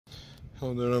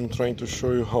Now then I'm trying to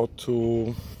show you how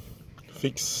to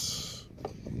fix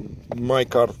my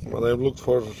car, but I looked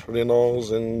for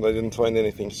Renaults and I didn't find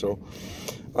anything, so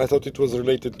I thought it was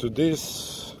related to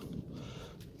this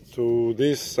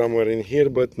somewhere in here,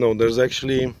 but no, there's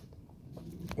actually,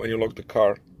 when you lock the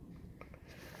car,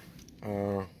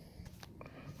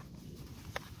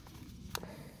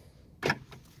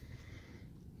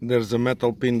 there's a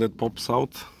metal pin that pops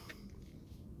out.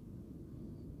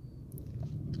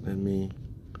 Let me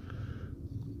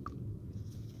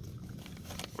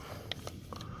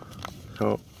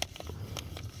so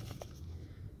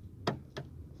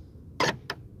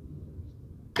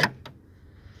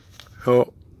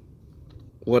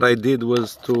what I did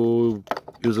was to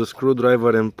use a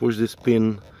screwdriver and push this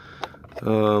pin.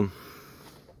 So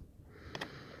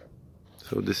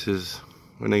this is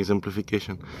an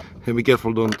exemplification. Hey, be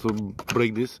careful, don't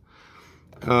break this.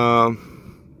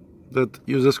 That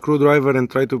use a screwdriver and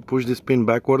try to push this pin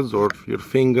backwards, or your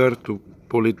finger to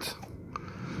pull it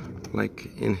like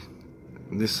in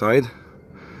this side.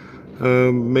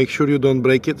 Make sure you don't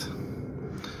break it.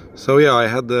 So yeah, I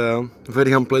had a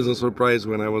very unpleasant surprise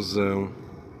when I was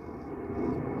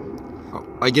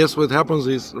I guess what happens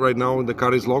is, right now the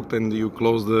car is locked and you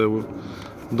close the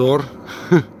door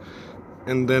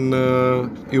and then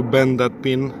you bend that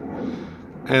pin,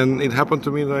 and it happened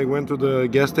to me that I went to the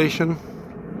gas station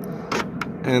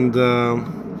and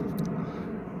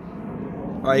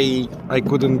I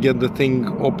couldn't get the thing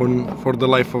open for the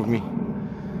life of me.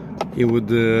 It would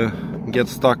get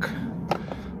stuck.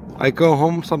 I go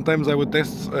home, sometimes I would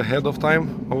test ahead of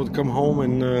time. I would come home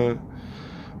and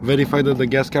verify that the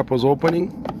gas cap was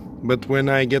opening, but when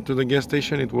I get to the gas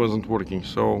station it wasn't working.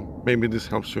 So maybe this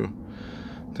helps you.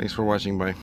 Thanks for watching, bye.